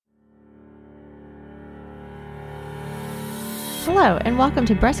Hello, and welcome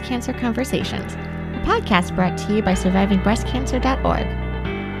to Breast Cancer Conversations, a podcast brought to you by SurvivingBreastCancer.org.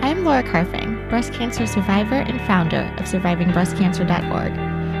 I am Laura Carfing, breast cancer survivor and founder of SurvivingBreastCancer.org,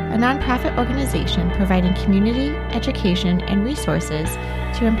 a nonprofit organization providing community, education, and resources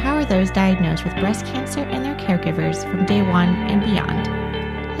to empower those diagnosed with breast cancer and their caregivers from day one and beyond.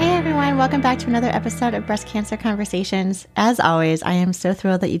 Hey everyone, welcome back to another episode of Breast Cancer Conversations. As always, I am so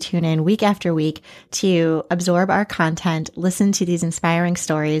thrilled that you tune in week after week to absorb our content, listen to these inspiring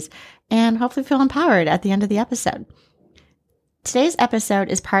stories, and hopefully feel empowered at the end of the episode. Today's episode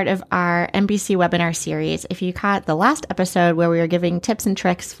is part of our NBC webinar series. If you caught the last episode where we were giving tips and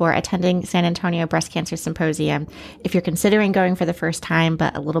tricks for attending San Antonio Breast Cancer Symposium, if you're considering going for the first time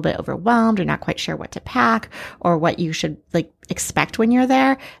but a little bit overwhelmed or not quite sure what to pack or what you should expect when you're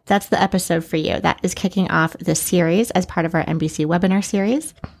there, that's the episode for you. That is kicking off this series as part of our NBC webinar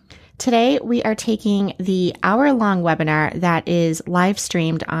series. Today, we are taking the hour-long webinar that is live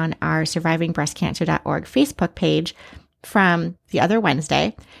streamed on our SurvivingBreastCancer.org Facebook page from the other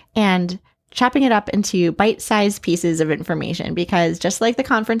Wednesday and chopping it up into bite-sized pieces of information, because just like the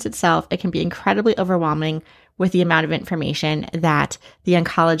conference itself, it can be incredibly overwhelming with the amount of information that the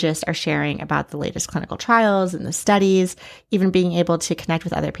oncologists are sharing about the latest clinical trials and the studies, even being able to connect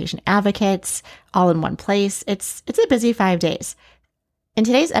with other patient advocates all in one place. It's a busy 5 days. In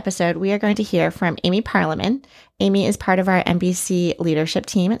today's episode, we are going to hear from Amy Parliament. Amy is part of our NBC leadership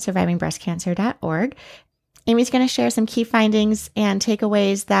team at SurvivingBreastCancer.org. Amy's going to share some key findings and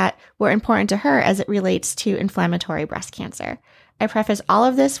takeaways that were important to her as it relates to inflammatory breast cancer. I preface all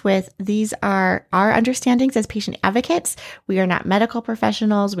of this with these are our understandings as patient advocates. We are not medical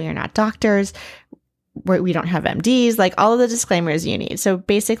professionals. We are not doctors. We don't have MDs, like all of the disclaimers you need. So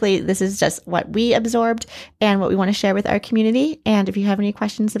basically, this is just what we absorbed and what we want to share with our community. And if you have any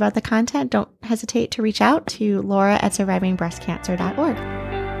questions about the content, don't hesitate to reach out to Laura at SurvivingBreastCancer.org.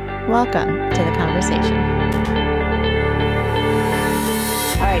 Welcome to the conversation.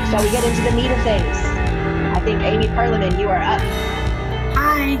 All right, shall we get into the meat of things? I think Amy Parliament, you are up.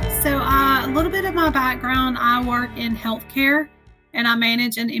 Hi. So a little bit of my background, I work in healthcare and I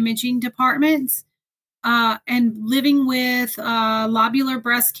manage an imaging department. And living with lobular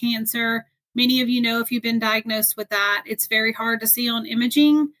breast cancer, many of you know if you've been diagnosed with that, it's very hard to see on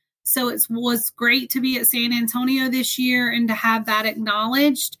imaging. So it was great to be at San Antonio this year and to have that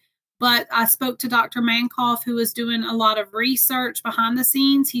acknowledged. But I spoke to Dr. Mankoff, who was doing a lot of research behind the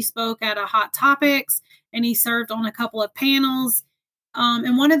scenes. He spoke at a Hot Topics and he served on a couple of panels.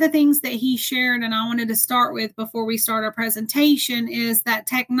 And one of the things that he shared, and I wanted to start with before we start our presentation, is that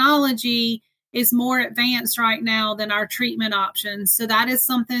technology is more advanced right now than our treatment options. So that is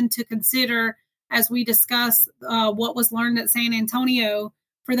something to consider as we discuss what was learned at San Antonio.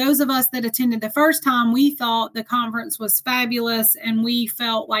 For those of us that attended the first time, we thought the conference was fabulous and we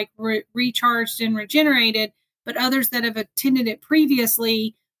felt like recharged and regenerated. But others that have attended it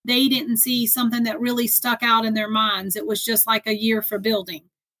previously, they didn't see something that really stuck out in their minds. It was just like a year for building.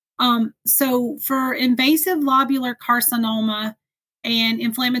 So for invasive lobular carcinoma and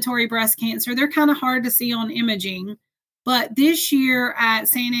inflammatory breast cancer, they're kind of hard to see on imaging. But this year at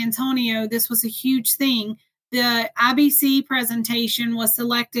San Antonio, this was a huge thing. The IBC presentation was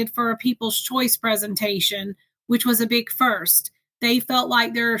selected for a People's Choice presentation, which was a big first. They felt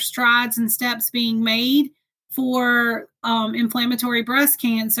like there are strides and steps being made for inflammatory breast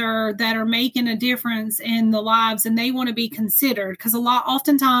cancer that are making a difference in the lives, and they want to be considered because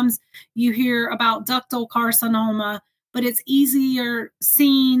oftentimes you hear about ductal carcinoma, but it's easier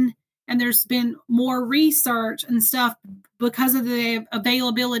seen, and there's been more research and stuff because of the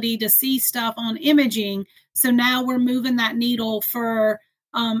availability to see stuff on imaging. So now we're moving that needle for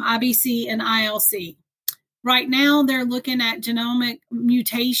IBC and ILC. Right now, they're looking at genomic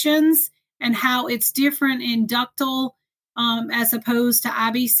mutations and how it's different in ductal as opposed to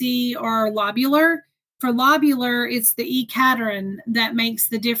IBC or lobular. For lobular, it's the E-cadherin that makes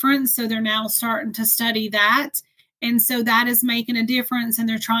the difference. So they're now starting to study that. And so that is making a difference. And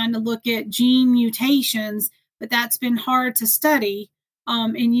they're trying to look at gene mutations, but that's been hard to study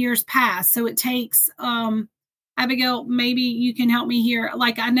in years past. So it takes, Abigail, maybe you can help me here.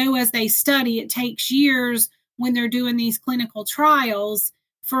 Like I know as they study, it takes years when they're doing these clinical trials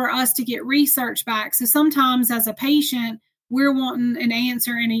for us to get research back. So sometimes as a patient, we're wanting an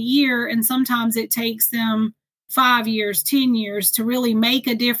answer in a year, and sometimes it takes them 5 years, 10 years to really make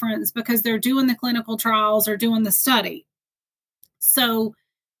a difference because they're doing the clinical trials or doing the study. So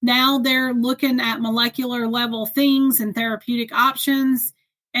now they're looking at molecular level things and therapeutic options,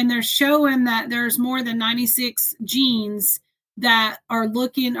 and they're showing that there's more than 96 genes that are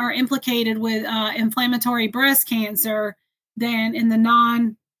implicated with inflammatory breast cancer than in the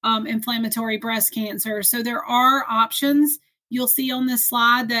non-inflammatory breast cancer. So there are options. You'll see on this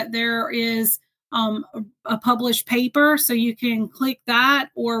slide that there is a published paper, so you can click that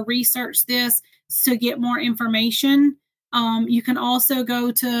or research this to get more information. You can also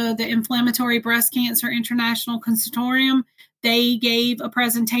go to the Inflammatory Breast Cancer International Consortium. They gave a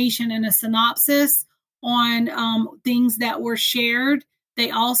presentation and a synopsis on things that were shared. They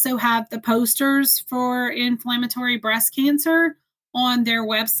also have the posters for inflammatory breast cancer on their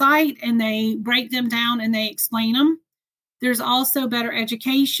website, and they break them down and they explain them. There's also better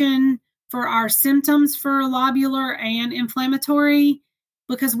education for our symptoms for lobular and inflammatory,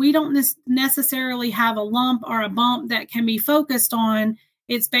 because we don't necessarily have a lump or a bump that can be focused on.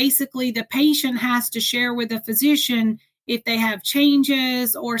 It's basically the patient has to share with the physician if they have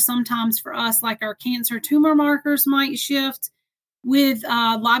changes, or sometimes for us, like our cancer tumor markers might shift. With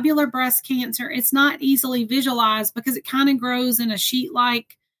lobular breast cancer, it's not easily visualized because it kind of grows in a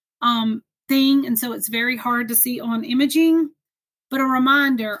sheet-like thing, and so it's very hard to see on imaging. But a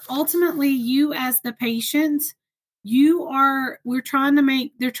reminder, ultimately, you as the patient, they're trying to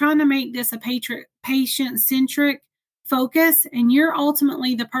make this a patient-centric focus, and you're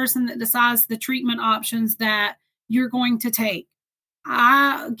ultimately the person that decides the treatment options that you're going to take.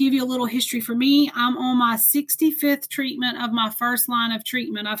 I'll give you a little history for me. I'm on my 65th treatment of my first line of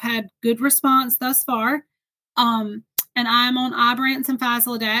treatment. I've had good response thus far. And I'm on Ibrance and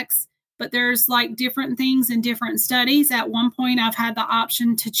Faslodex, but there's like different things in different studies. At one point, I've had the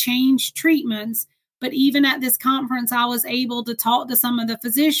option to change treatments, but even at this conference, I was able to talk to some of the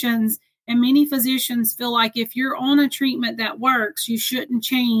physicians, and many physicians feel like if you're on a treatment that works, you shouldn't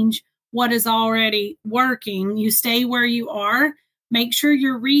change what is already working. You stay where you are. Make sure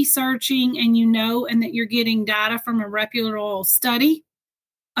you're researching and that you're getting data from a reputable study.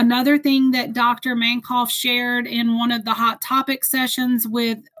 Another thing that Dr. Mankoff shared in one of the hot topic sessions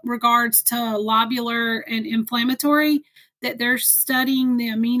with regards to lobular and inflammatory, that they're studying the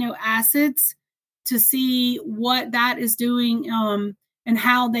amino acids to see what that is doing and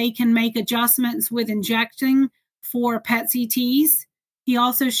how they can make adjustments with injecting for PET-CTs. He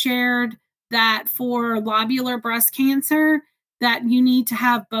also shared that for lobular breast cancer, that you need to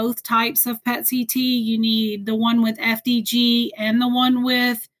have both types of PET-CT. You need the one with FDG and the one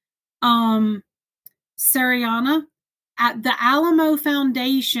with Cerianna. The Alamo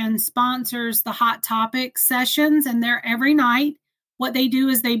Foundation sponsors the Hot Topic sessions, and they're every night. What they do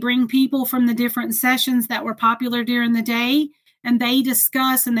is they bring people from the different sessions that were popular during the day, and they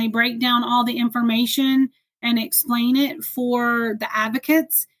discuss and they break down all the information and explain it for the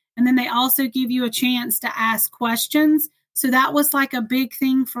advocates. And then they also give you a chance to ask questions. So that was like a big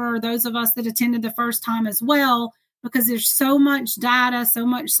thing for those of us that attended the first time as well, because there's so much data, so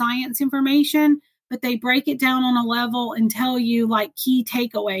much science information, but they break it down on a level and tell you like key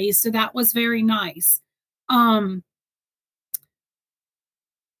takeaways. So that was very nice. I'm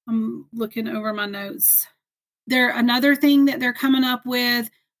looking over my notes. Another thing that they're coming up with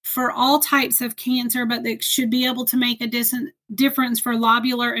for all types of cancer, but they should be able to make a difference for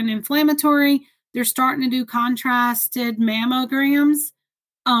lobular and inflammatory. They're starting to do contrasted mammograms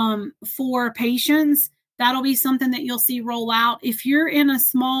for patients. That'll be something that you'll see roll out. If you're in a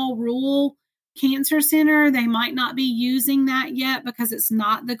small rural cancer center, they might not be using that yet because it's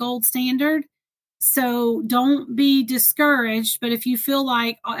not the gold standard. So don't be discouraged. But if you feel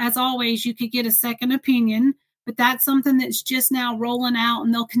like, as always, you could get a second opinion, but that's something that's just now rolling out,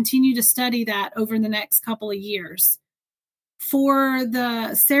 and they'll continue to study that over the next couple of years. For the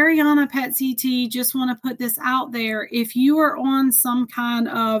Cerianna PET-CT, just want to put this out there. If you are on some kind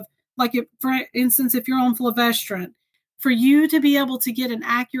of, for instance, if you're on fulvestrant, for you to be able to get an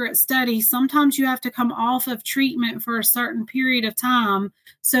accurate study, sometimes you have to come off of treatment for a certain period of time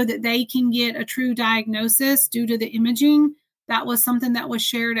so that they can get a true diagnosis due to the imaging. That was something that was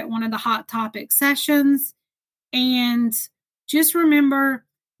shared at one of the hot topic sessions. And just remember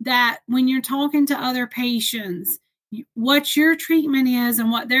that when you're talking to other patients, what your treatment is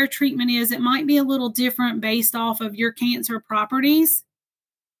and what their treatment is, it might be a little different based off of your cancer properties.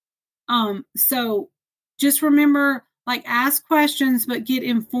 So just remember, ask questions, but get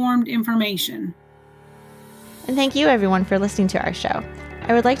informed information. And thank you everyone for listening to our show.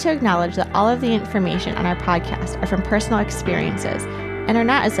 I would like to acknowledge that all of the information on our podcast are from personal experiences and are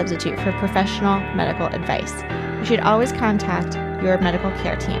not a substitute for professional medical advice. You should always contact your medical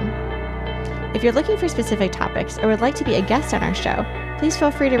care team. If you're looking for specific topics or would like to be a guest on our show, please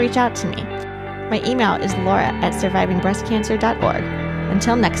feel free to reach out to me. My email is laura@survivingbreastcancer.org.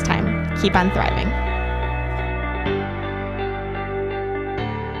 Until next time, keep on thriving.